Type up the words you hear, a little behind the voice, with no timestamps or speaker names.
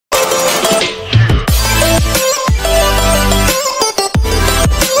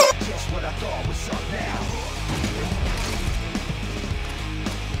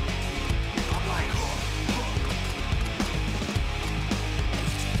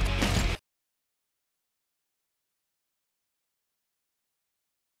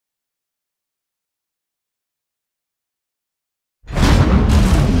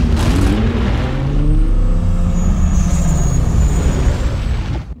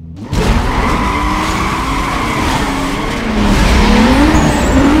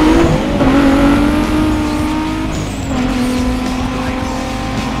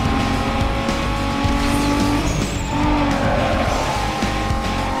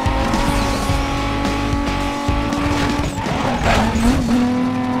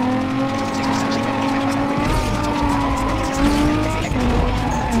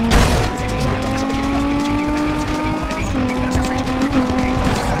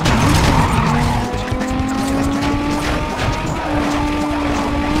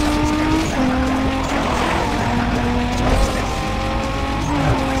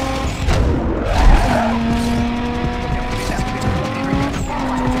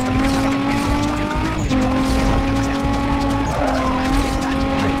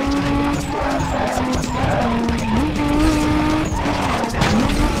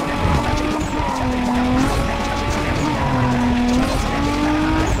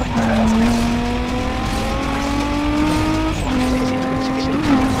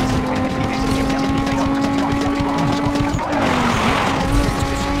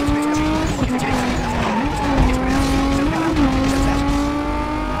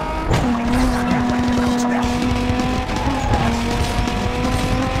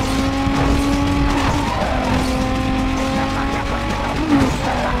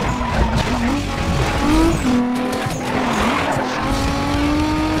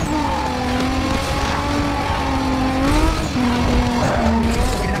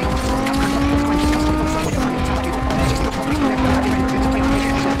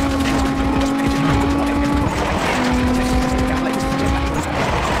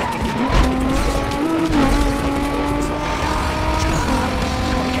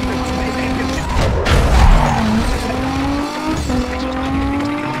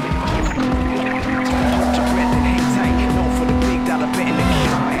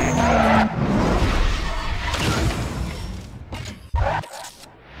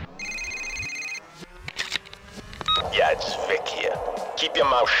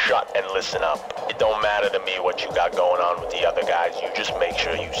listen up. It don't matter to me what you got going on with the other guys. You just make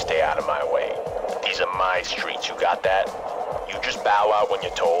sure you stay out of my way. These are my streets, you got that? You just bow out when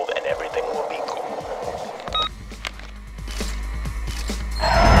you're told and everything will be cool.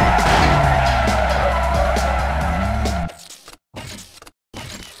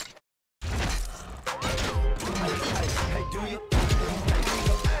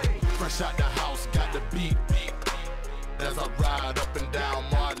 Fresh out the house, got the beat. As I ride up and down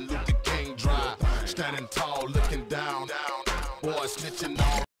Martin Luther King Drive, standing tall, looking down. Boy snitching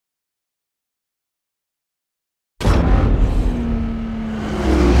on.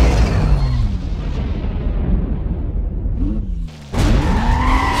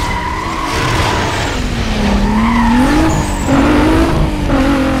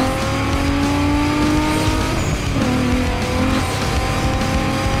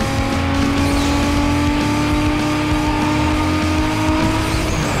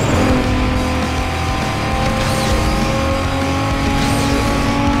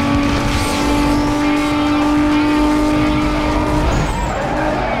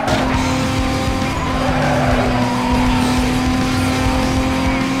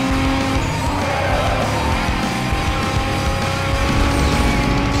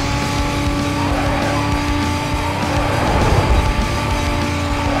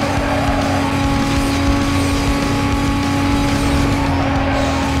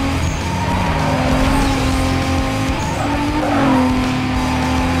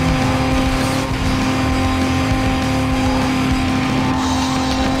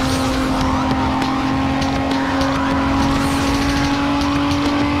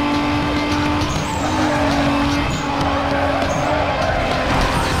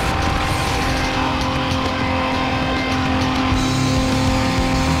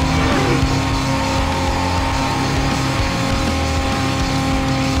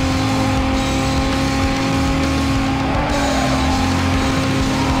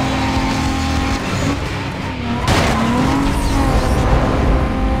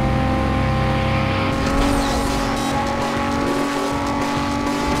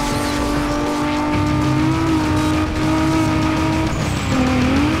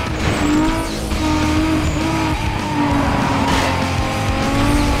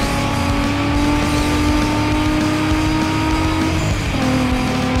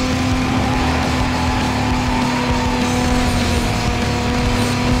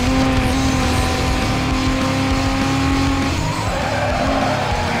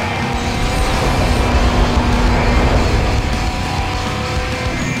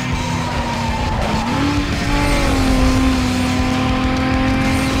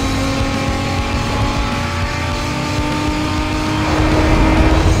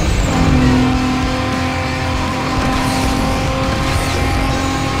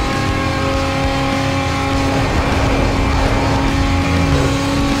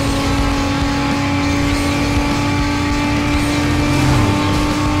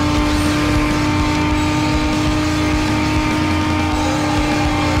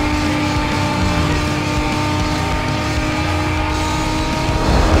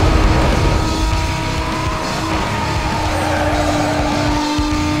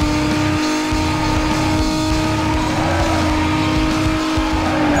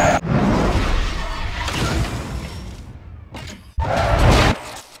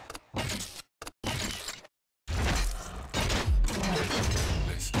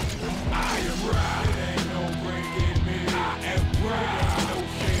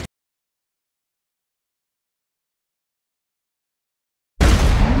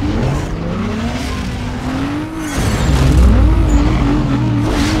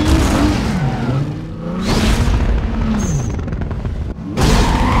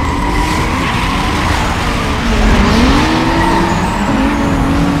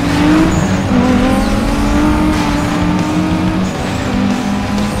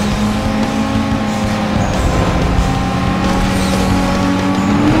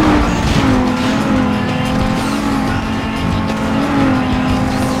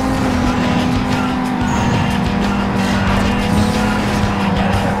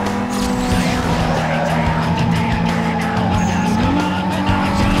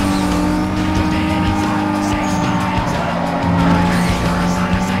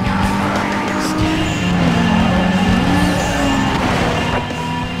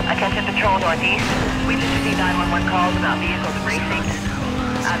 Northeast. We just received 911 calls about vehicles racing.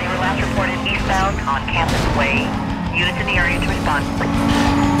 They were last reported eastbound on Campus Way. Units in the area to respond.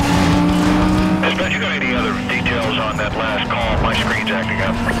 Dispatch, you got any other details on that last call? My screen's acting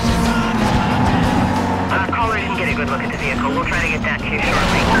up. Caller didn't get a good look at the vehicle. We'll try to get that to you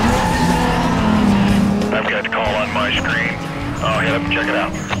shortly. I've got the call on my screen. I'll head up and check it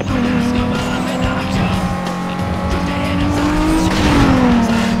out.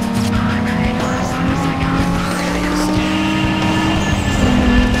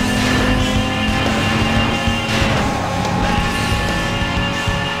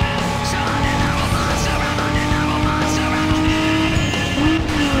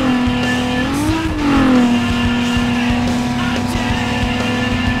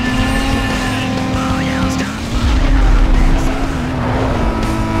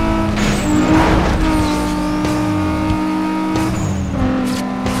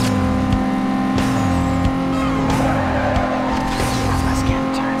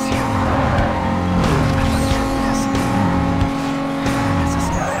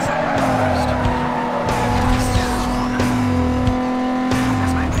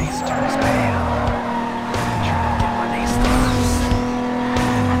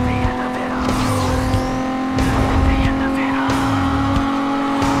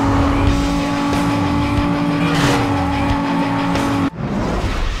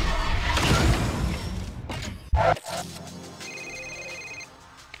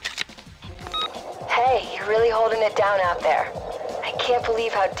 Hey, you're really holding it down out there. I can't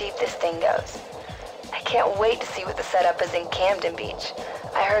believe how deep this thing goes. I can't wait to see what the setup is in Camden Beach.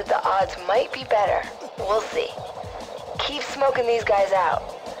 I heard the odds might be better. We'll see. Keep smoking these guys out.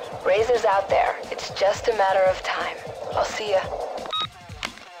 Razor's out there. It's just a matter of time. I'll see ya.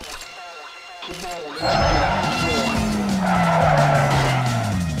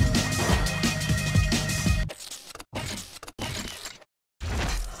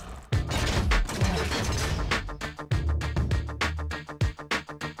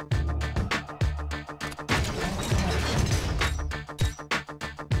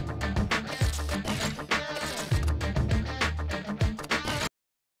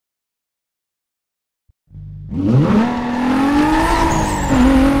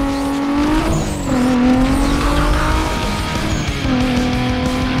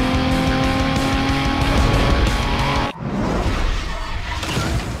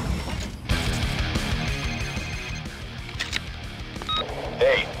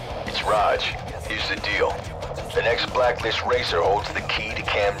 Hey, it's Raj. Here's the deal. The next Blacklist racer holds the key to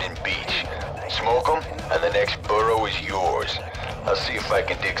Camden Beach. Smoke him, and the next borough is yours. I'll see if I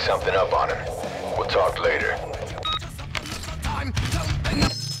can dig something up on him. We'll talk later.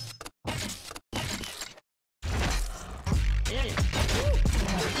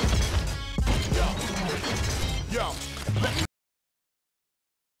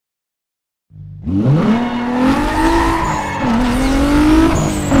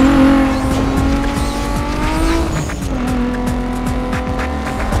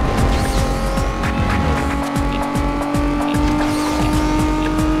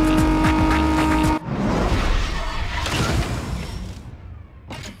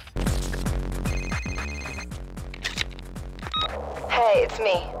 Hey, it's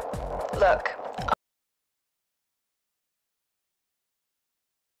me. Look.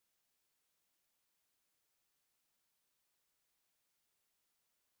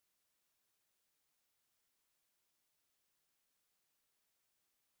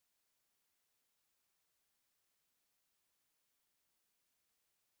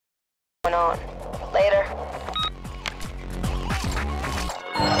 Going on. Later.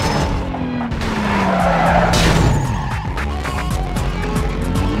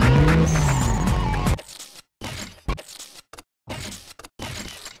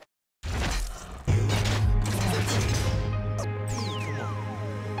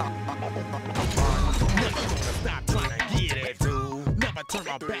 Stop trying to get it, dude. Never turn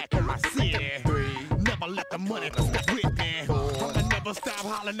my back on my city. Never let the money stop with me. I'ma never stop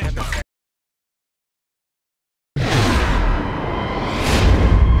hollering at the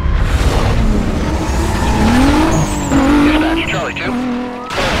Dispatch, Charlie 2.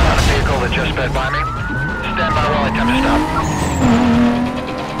 Found a vehicle that just sped by me. Stand by while I attempt to stop.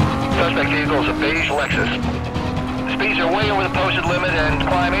 Suspect vehicle is a beige Lexus. Speeds are way over the posted limit and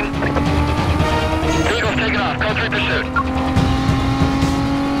climbing. Vehicle's taking off. Code 3 pursuit.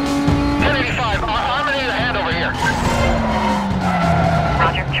 1085. I'm gonna need a hand over here.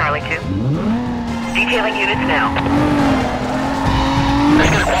 Roger, Charlie 2. Detailing units now. Let's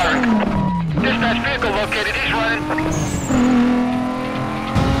get acquiring. Dispatch vehicle located. He's running.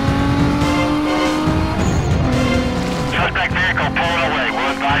 Suspect vehicle pulling away.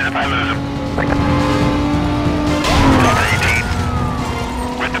 We'll advise if I lose him.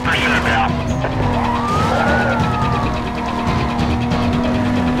 18. With the pursuit now.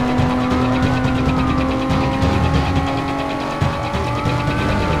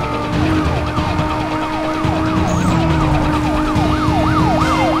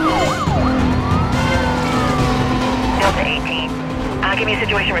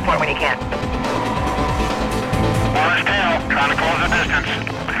 Situation report when you can. Orange tail, trying to close the distance.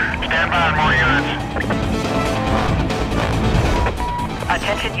 Stand by on more units.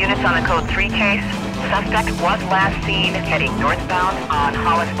 Attention units on the code 3 chase. Suspect was last seen heading northbound on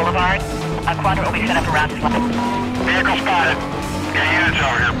Hollis Boulevard. A quadrant will be set up around his left. Vehicle spotted. Got units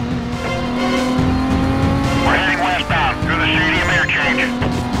over here. We're heading westbound through the stadium interchange.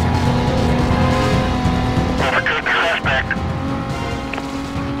 Overcooked the suspect.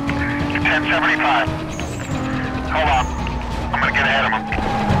 1075. Hold on. I'm gonna get ahead of him.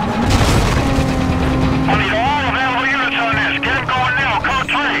 I need all available units on this. Get him going now. Code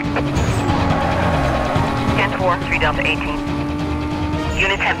 3. 10-4, 3 Delta 18.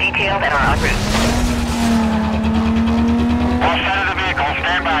 Units have detailed and are en route. All side of the vehicle.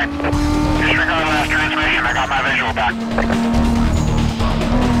 Stand by. Disregard last transmission. I got my visual back.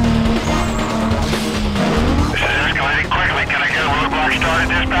 This is escalating quickly. Can I get a roadblock started,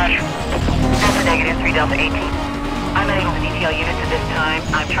 dispatch? That's a negative, 3 Delta 18. I'm unable to detail units at this time.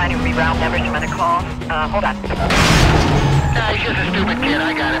 I'm trying to reroute members from other calls. Hold on. Nah, he's just a stupid kid.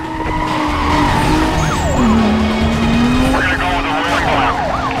 I got him. We're gonna go with the rolling block.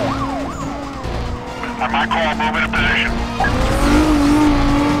 On my call, move into position.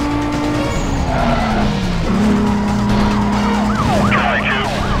 Charlie 2,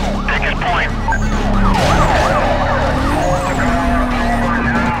 take his point.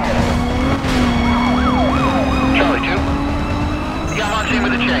 Charlie 2, yeah, I'm on scene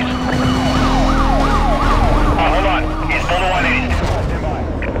with the chase. Hold on, he's below 180.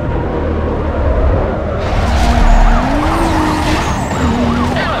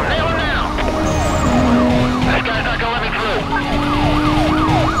 Nail him now! This guy's not gonna let me through.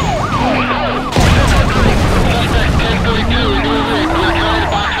 Suspect 1032 in your rig. We're trying to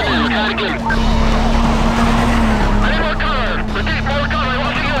box him in. We're trying to get him. I need more cover. Repeat, more cover. I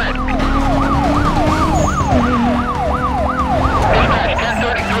want to unit. Dispatch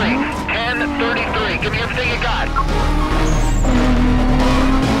 1033. 1033. Give me everything you got.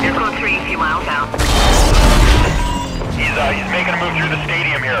 Air code 3, a few miles out. He's making a move through the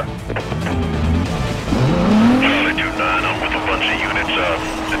stadium here. Charlie 2-9, I'm with a bunch of units,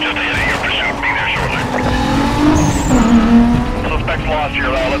 just ahead of your pursuit. Be there shortly. Suspect's lost here,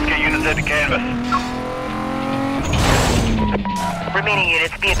 let's get units into canvas. Remaining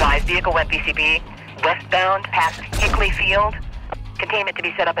units, be advised, vehicle went BCB, westbound past Hickley Field. Containment to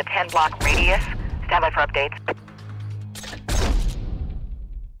be set up at 10-block radius. Stand by for updates.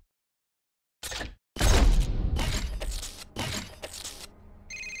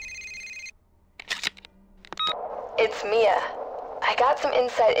 It's Mia. I got some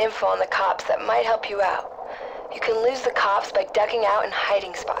inside info on the cops that might help you out. You can lose the cops by ducking out in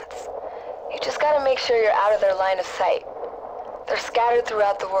hiding spots. You just gotta make sure you're out of their line of sight. They're scattered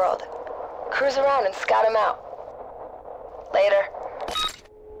throughout the world. Cruise around and scout them out. Later.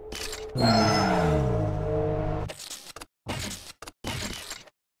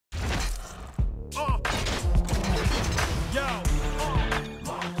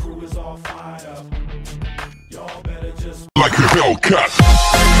 Like a Hellcat.